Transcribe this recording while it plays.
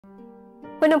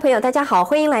观众朋友，大家好，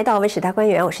欢迎来到文史大观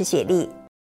园，我是雪莉。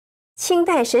清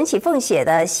代沈启凤写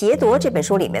的《邪夺》这本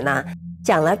书里面呢，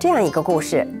讲了这样一个故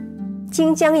事：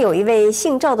荆江有一位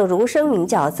姓赵的儒生，名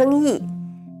叫曾毅，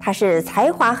他是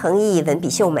才华横溢，文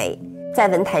笔秀美，在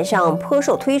文坛上颇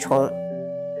受推崇。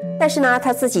但是呢，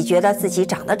他自己觉得自己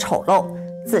长得丑陋，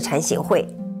自惭形秽。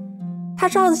他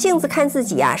照着镜子看自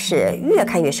己是越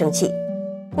看越生气，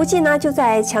不禁呢就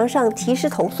在墙上题诗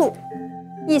投诉，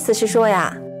意思是说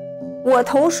我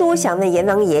投书想问阎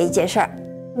王爷一件事儿，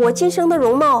我今生的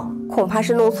容貌恐怕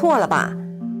是弄错了吧？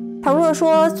倘若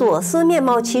说左思面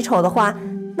貌奇丑的话，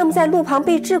那么在路旁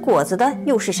被治果子的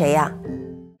又是谁呀？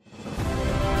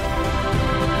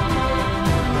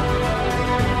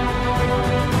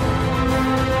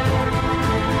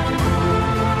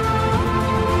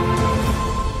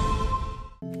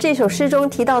这首诗中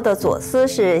提到的左思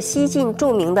是西晋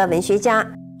著名的文学家，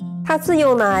他自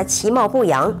幼呢其貌不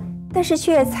扬，但是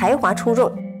却才华出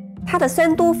众。他的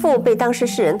三都赋被当时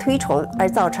世人推崇，而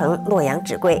造成洛阳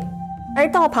纸贵。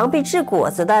而道旁被治果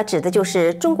子的，指的就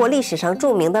是中国历史上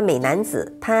著名的美男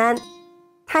子潘安，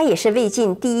他也是魏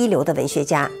晋第一流的文学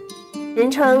家，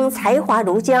人称才华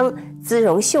如江，姿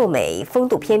容秀美，风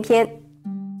度翩翩。《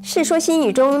世说新语》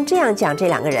中这样讲这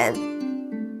两个人，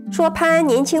说潘安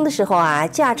年轻的时候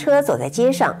驾车走在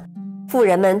街上，妇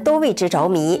人们都为之着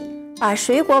迷，把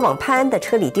水果往潘安的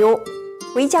车里丢，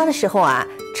回家的时候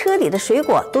车里的水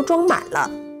果都装满了。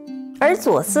而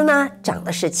左思呢，长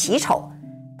得是奇丑，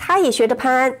他也学着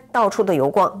潘安到处的游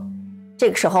逛。这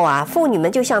个时候妇女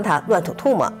们就向他乱吐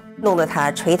唾沫，弄得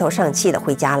他垂头丧气的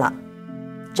回家了。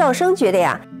赵生觉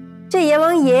得这阎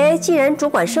王爷既然主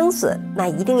管生死，那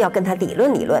一定要跟他理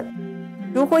论理论。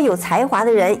如果有才华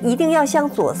的人一定要像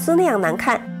左思那样难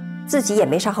看，自己也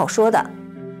没啥好说的。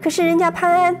可是人家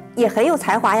潘安也很有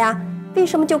才华呀，为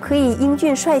什么就可以英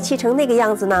俊帅气成那个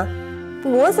样子呢？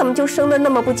我怎么就生得那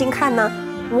么不经看呢？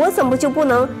我怎么就不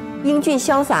能英俊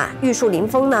潇洒，玉树临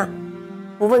风呢？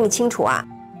不问清楚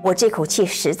我这口气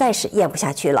实在是咽不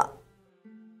下去了。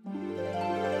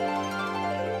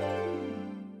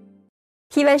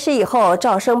批完诗以后，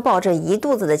赵生抱着一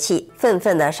肚子的气，愤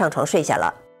愤地上床睡下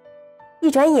了。一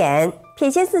转眼，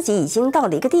瞥见自己已经到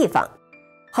了一个地方，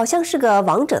好像是个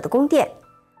王者的宫殿。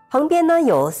旁边呢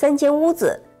有3间屋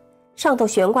子，上头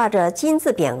悬挂着金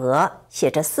字匾额，写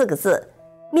着4个字：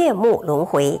面目轮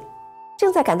回。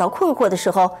正在感到困惑的时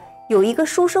候，有一个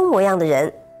书生模样的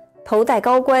人，头戴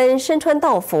高冠，身穿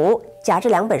道服，夹着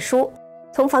2本书，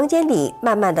从房间里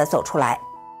慢慢地走出来。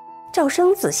赵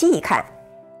生仔细一看，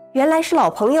原来是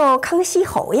老朋友康熙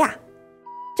侯呀。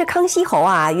这康熙侯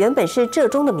原本是浙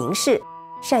中的名士，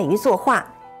善于作画，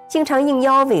经常应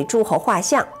邀为诸侯画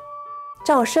像。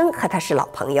赵生和他是老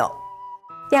朋友，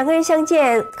两个人相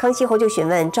见，康熙侯就询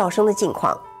问赵生的近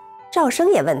况，赵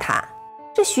生也问他，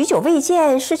这许久未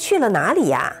见，是去了哪里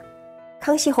呀？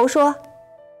康熙侯说，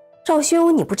赵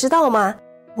兄你不知道吗？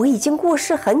我已经过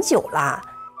世很久了，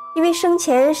因为生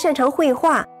前擅长绘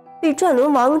画，被转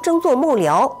轮王征作幕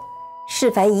僚，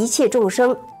是凡一切众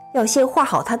生要先画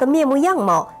好他的面目样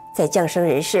貌，再降生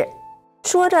人世。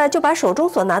说着就把手中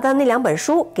所拿的那2本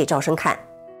书给赵生看，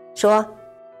说，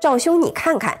赵兄你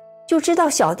看看，就知道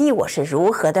小弟我是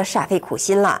如何的煞费苦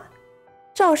心了。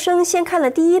赵生先看了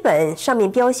第1本，上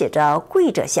面标写着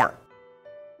跪着像，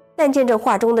但见这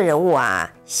画中的人物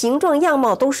形状样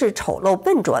貌都是丑陋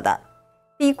笨拙的，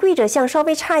比跪着像稍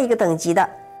微差一个等级的，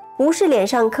不是脸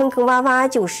上坑坑洼洼，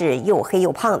就是又黑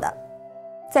又胖的。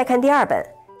再看第2本，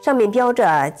上面标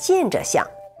着见着像，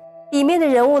里面的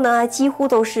人物呢几乎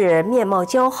都是面貌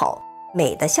姣好，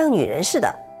美得像女人似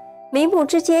的，眉目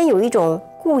之间有一种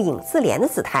顾影自怜的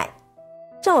姿态。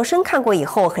赵生看过以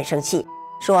后很生气，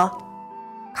说，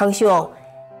康兄，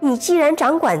你既然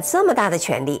掌管这么大的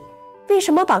权力，为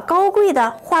什么把高贵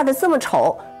的画得这么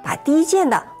丑，把低贱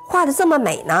的画得这么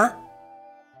美呢？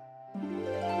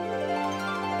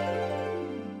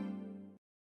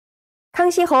康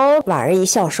熙侯莞尔一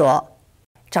笑说，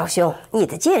赵兄，你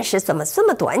的见识怎么这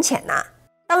么短浅呢？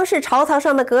当时朝堂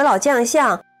上的阁老将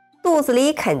相，肚子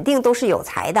里肯定都是有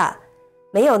才的，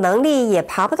没有能力也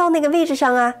爬不到那个位置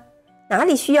上哪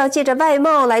里需要借着外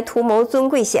貌来图谋尊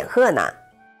贵显赫呢？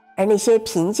而那些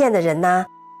贫贱的人呢，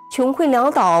穷困潦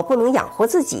倒，不能养活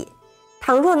自己，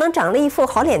倘若能长了一副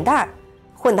好脸蛋儿，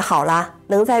混得好了，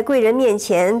能在贵人面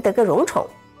前得个荣宠，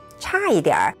差一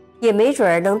点也没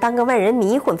准能当个万人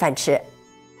迷混饭吃。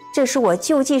这是我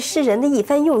救济世人的一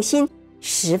番用心，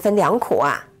十分良苦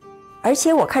而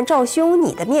且我看赵兄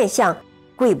你的面相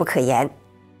贵不可言，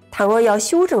倘若要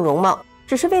修正容貌，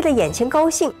只是为了眼前高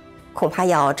兴，恐怕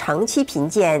要长期贫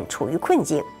贱，处于困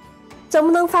境。怎么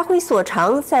能发挥所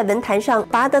长，在文坛上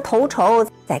拔得头筹，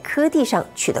在科第上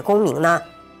取得功名呢？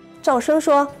赵生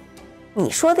说：“你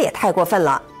说的也太过分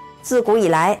了。自古以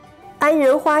来，安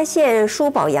仁、花县、叔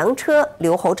宝、杨车、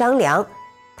刘侯、张良，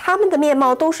他们的面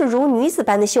貌都是如女子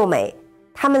般的秀美，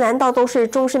他们难道都是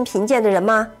终身贫贱的人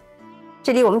吗？”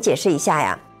这里我们解释一下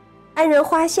呀，安仁、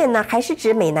花县呢，还是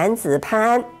指美男子潘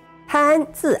安。潘安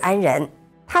字安仁，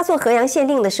他做河阳县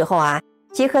令的时候啊，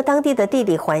结合当地的地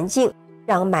理环境，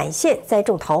让满县栽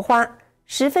种桃花，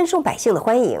十分受百姓的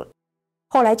欢迎。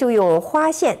后来就用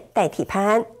花县代替潘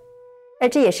安，而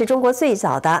这也是中国最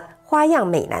早的花样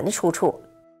美男的出处。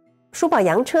叔宝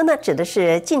杨车呢，指的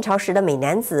是晋朝时的美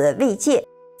男子魏介，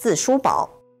字叔宝。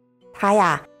他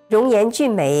呀，容颜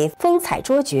俊美，风采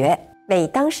卓绝，为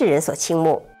当世人所倾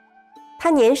慕。他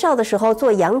年少的时候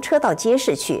坐洋车到街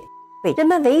市去，被人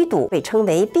们围堵，被称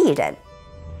为鄙人。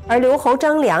而刘侯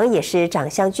张良也是长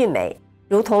相俊美，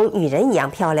如同女人一样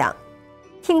漂亮。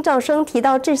听赵生提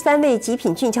到这3位极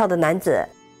品俊俏的男子，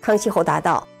康熙后答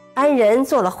道：“安仁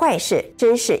做了坏事，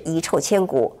真是遗臭千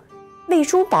古。魏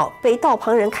叔宝被道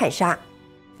旁人看杀，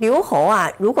刘侯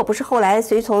啊，如果不是后来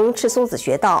随从赤松子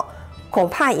学道，恐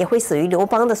怕也会死于刘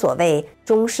邦的所谓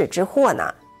中士之祸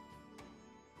呢。”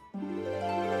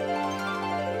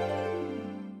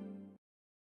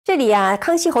这里啊，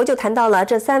康熙侯就谈到了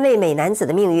这3位美男子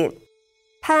的命运。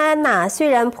潘安呐，虽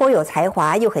然颇有才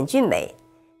华，又很俊美，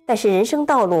但是人生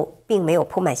道路并没有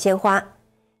铺满鲜花，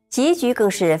结局更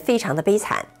是非常的悲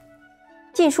惨。《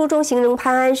晋书》中形容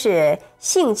潘安是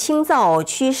性清躁，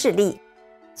趋势利，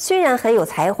虽然很有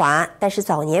才华，但是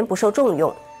早年不受重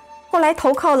用，后来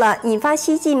投靠了引发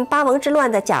西晋八王之乱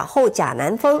的贾后贾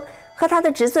南风和他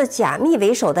的侄子贾密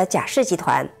为首的贾氏集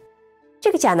团。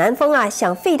这个贾南风啊，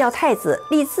想废掉太子，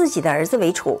立自己的儿子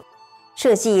为储，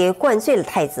设计灌醉了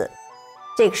太子。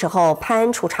这个时候潘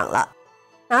安出场了，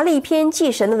拿了一篇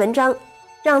祭神的文章，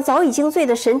让早已经醉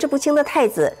得神志不清的太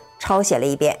子抄写了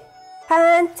一遍。潘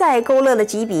安再勾勒了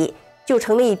几笔，就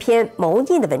成了一篇谋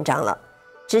逆的文章了，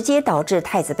直接导致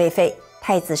太子被废，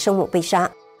太子生母被杀。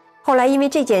后来因为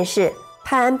这件事，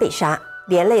潘安被杀，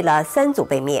连累了3族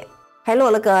被灭，还落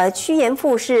了个趋炎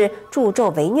附势、助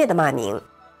纣为虐的骂名。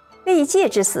魏介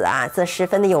之死啊，则十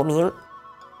分的有名，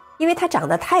因为她长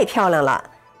得太漂亮了，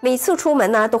每次出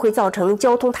门呢都会造成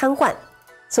交通瘫痪，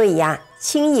所以呀，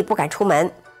轻易不敢出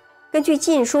门。根据《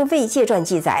晋书·魏介传》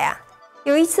记载啊，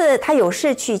有一次他有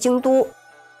事去京都，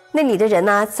那里的人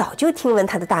呢早就听闻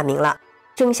他的大名了，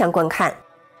争相观看，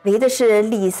围的是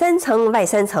里3层外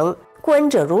3层，观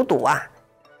者如堵啊。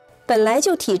本来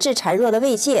就体质孱弱的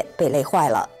魏介被累坏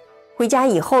了，回家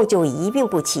以后就一病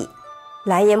不起，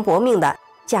蓝颜薄命的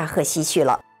驾鹤西去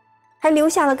了，还留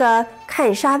下了个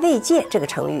看杀魏介这个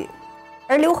成语。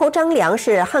而刘侯张良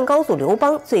是汉高祖刘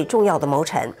邦最重要的谋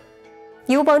臣，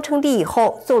刘邦称帝以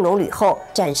后，纵容吕后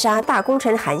斩杀大功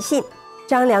臣韩信，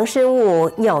张良深悟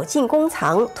鸟尽弓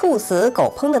藏，兔死狗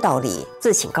烹的道理，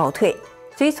自请告退，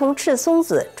随从赤松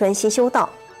子专心修道，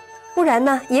不然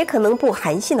呢，也可能步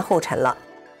韩信的后尘了。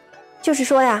就是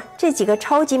说呀，这几个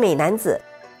超级美男子，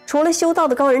除了修道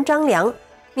的高人张良，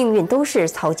命运都是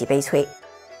超级悲催。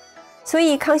所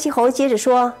以康熙侯接着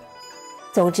说，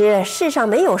总之世上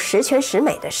没有十全十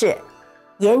美的事，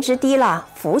颜值低了，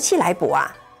福气来补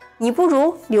啊，你不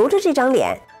如留着这张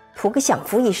脸，图个享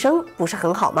福一生，不是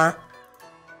很好吗？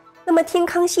那么听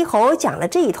康熙侯讲了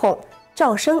这一通，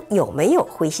赵生有没有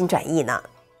回心转意呢？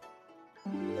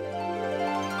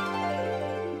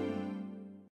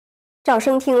赵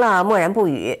生听了默然不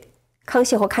语，康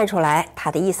熙侯看出来他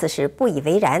的意思是不以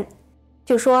为然，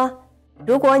就说，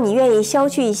如果你愿意消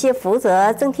去一些福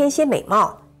泽，增添些美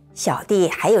貌，小弟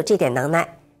还有这点能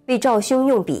耐，为赵兄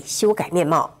用笔修改面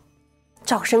貌。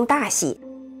赵生大喜，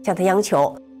向他央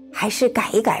求还是改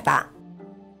一改吧。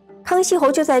康熙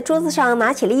侯就在桌子上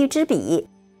拿起了一支笔，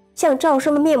向赵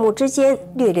生的面目之间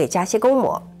略略加些勾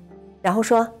抹，然后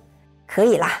说，可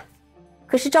以啦。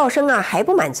可是赵生啊还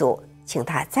不满足，请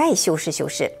他再修饰修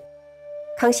饰。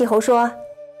康熙侯说，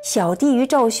小弟与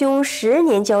赵兄10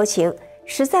年交情，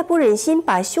实在不忍心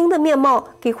把兄的面貌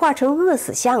给画成饿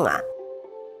死相啊。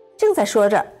正在说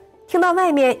着，听到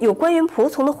外面有官员仆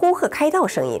从的呼喝开道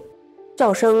声音，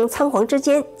赵生仓皇之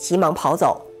间急忙跑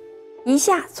走，一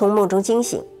下从梦中惊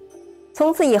醒。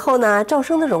从此以后呢，赵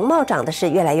生的容貌长得是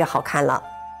越来越好看了，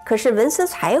可是文思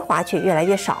才华却越来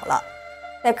越少了，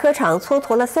在科场蹉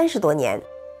跎了30多年，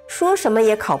说什么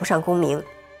也考不上功名，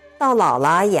到老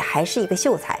了也还是一个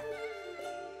秀才。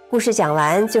故事讲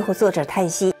完，最后作者叹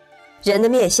息，人的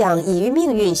面相已与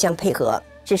命运相配合，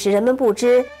只是人们不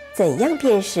知怎样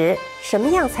辨识什么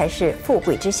样才是富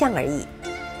贵之相而已。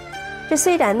这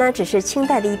虽然呢只是清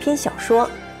代的一篇小说，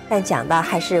但讲的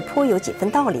还是颇有几分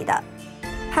道理的。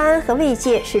潘安和卫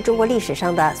介是中国历史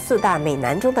上的4大美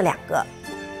男中的2个，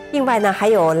另外呢还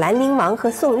有兰陵王和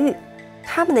宋玉，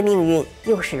他们的命运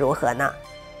又是如何呢？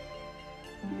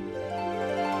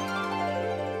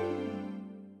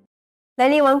兰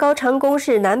陵王高长恭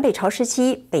是南北朝时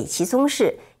期北齐宗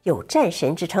室，有战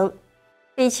神之称。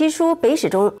北齐书《北史》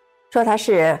中说他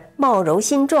是貌柔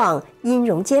心壮，音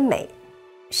容兼美，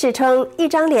世称一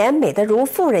张脸美得如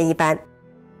妇人一般。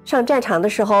上战场的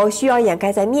时候需要掩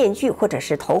盖在面具或者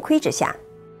是头盔之下。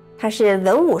他是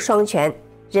文武双全，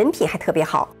人品还特别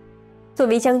好。作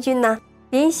为将军呢，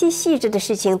连一些细致的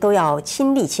事情都要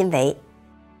亲力亲为。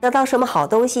得到什么好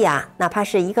东西啊，哪怕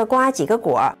是一个瓜几个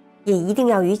果，也一定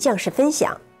要与将士分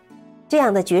享。这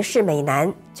样的绝世美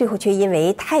男，最后却因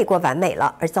为太过完美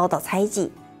了而遭到猜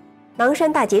忌。邙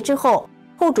山大捷之后，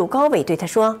后主高纬对他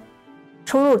说：“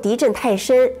冲入敌阵太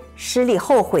深，失利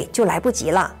后悔就来不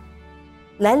及了。”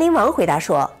兰陵王回答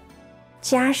说：“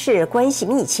家事关系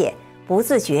密切，不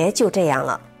自觉就这样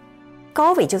了。”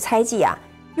高纬就猜忌啊，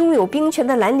拥有兵权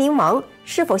的兰陵王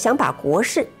是否想把国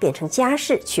事变成家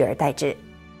事取而代之。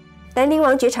兰陵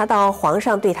王觉察到皇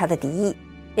上对他的敌意，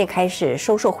便开始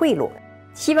收受贿赂，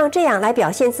希望这样来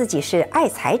表现自己是爱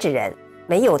才之人，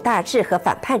没有大志和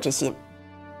反叛之心。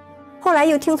后来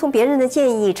又听从别人的建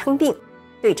议称病，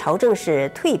对朝政是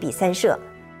退避三舍，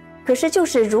可是就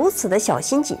是如此的小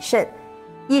心谨慎，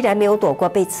依然没有躲过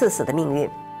被赐死的命运。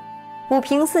武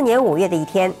平4年5月的一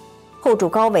天，后主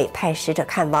高纬派使者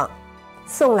看望，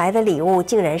送来的礼物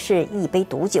竟然是一杯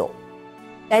毒酒。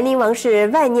兰陵王是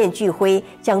万念俱灰，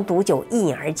将毒酒一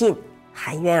饮而尽，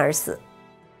含冤而死。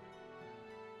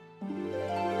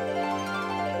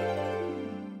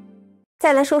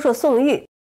再来说说宋玉。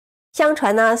相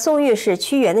传呢，宋玉是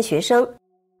屈原的学生，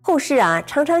后世啊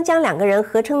常常将2个人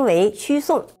合称为屈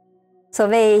宋。所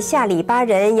谓下里巴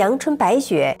人、阳春白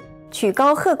雪、曲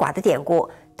高和寡的典故，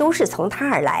都是从他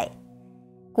而来。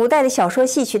古代的小说、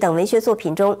戏曲等文学作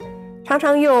品中，常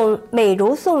常用美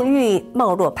如宋玉，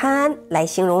貌若潘安来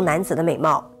形容男子的美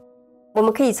貌。我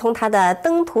们可以从他的《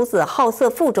登徒子好色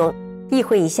赋》中意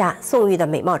会一下宋玉的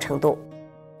美貌程度。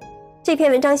这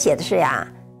篇文章写的是呀，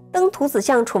登徒子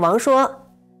向楚王说，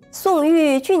宋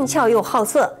玉俊俏又好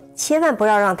色，千万不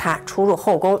要让他出入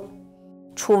后宫。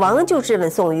楚王就质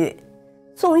问宋玉，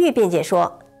宋玉辩解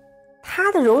说，他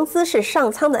的容姿是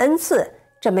上苍的恩赐，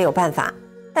这没有办法，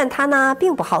但他呢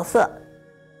并不好色。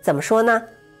怎么说呢？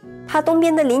他东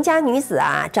边的邻家女子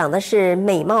啊，长得是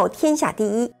美貌天下第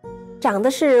一，长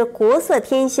得是国色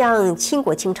天香，倾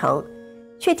国倾城，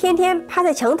却天天趴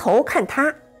在墙头看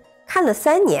他，看了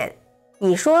3年。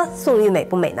你说宋玉美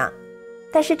不美呢？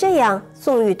但是这样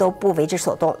宋玉都不为之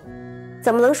所动，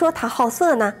怎么能说他好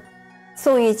色呢？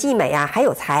宋玉既美啊，还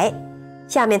有才。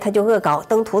下面他就恶搞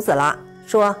登徒子了，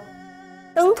说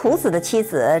登徒子的妻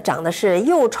子长得是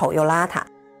又丑又邋遢，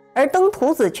而登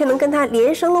徒子却能跟他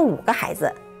连生了5个孩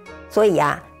子，所以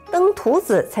啊，登徒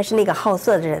子才是那个好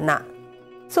色的人呐。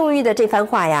宋玉的这番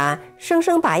话呀，生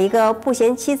生把一个不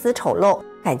嫌妻子丑陋、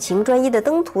感情专一的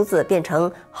登徒子变成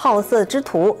好色之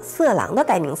徒、色狼的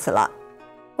代名词了。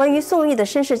关于宋玉的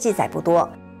身世记载不多，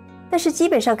但是基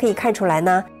本上可以看出来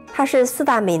呢，他是4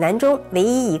大美男中唯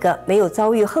一一个没有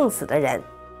遭遇横死的人。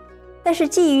但是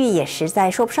际遇也实在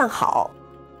说不上好，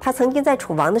他曾经在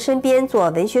楚王的身边做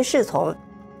文学侍从，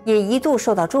也一度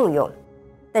受到重用，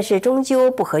但是终究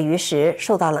不合于时，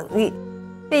受到冷遇，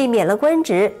被免了官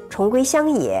职，重归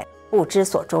乡野，不知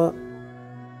所终。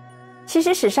其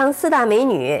实史上4大美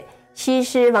女，西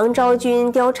施、王昭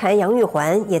君、貂蝉、杨玉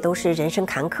环也都是人生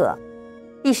坎坷。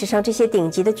历史上这些顶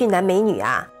级的俊男美女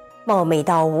啊，貌美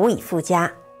到无以复加，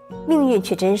命运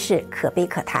却真是可悲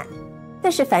可叹。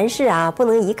但是凡事啊，不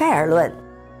能一概而论。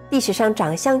历史上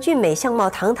长相俊美、相貌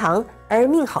堂堂而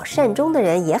命好善终的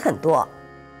人也很多，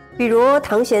比如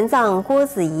唐玄奘、郭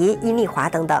子仪、阴丽华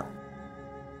等等。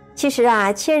其实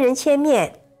啊，千人千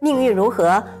面，命运如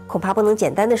何，恐怕不能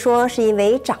简单的说是因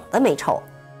为长得美丑。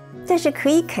但是可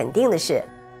以肯定的是，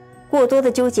过多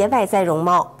的纠结外在容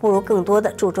貌，不如更多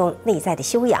的注重内在的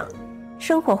修养，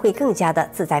生活会更加的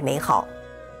自在美好。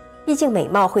毕竟美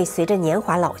貌会随着年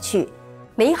华老去，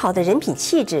美好的人品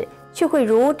气质却会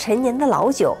如陈年的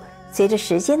老酒，随着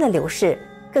时间的流逝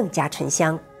更加醇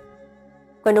香。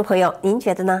观众朋友，您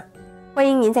觉得呢？欢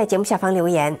迎您在节目下方留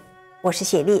言。我是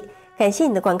雪莉，感谢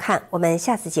您的观看，我们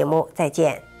下次节目再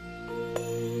见。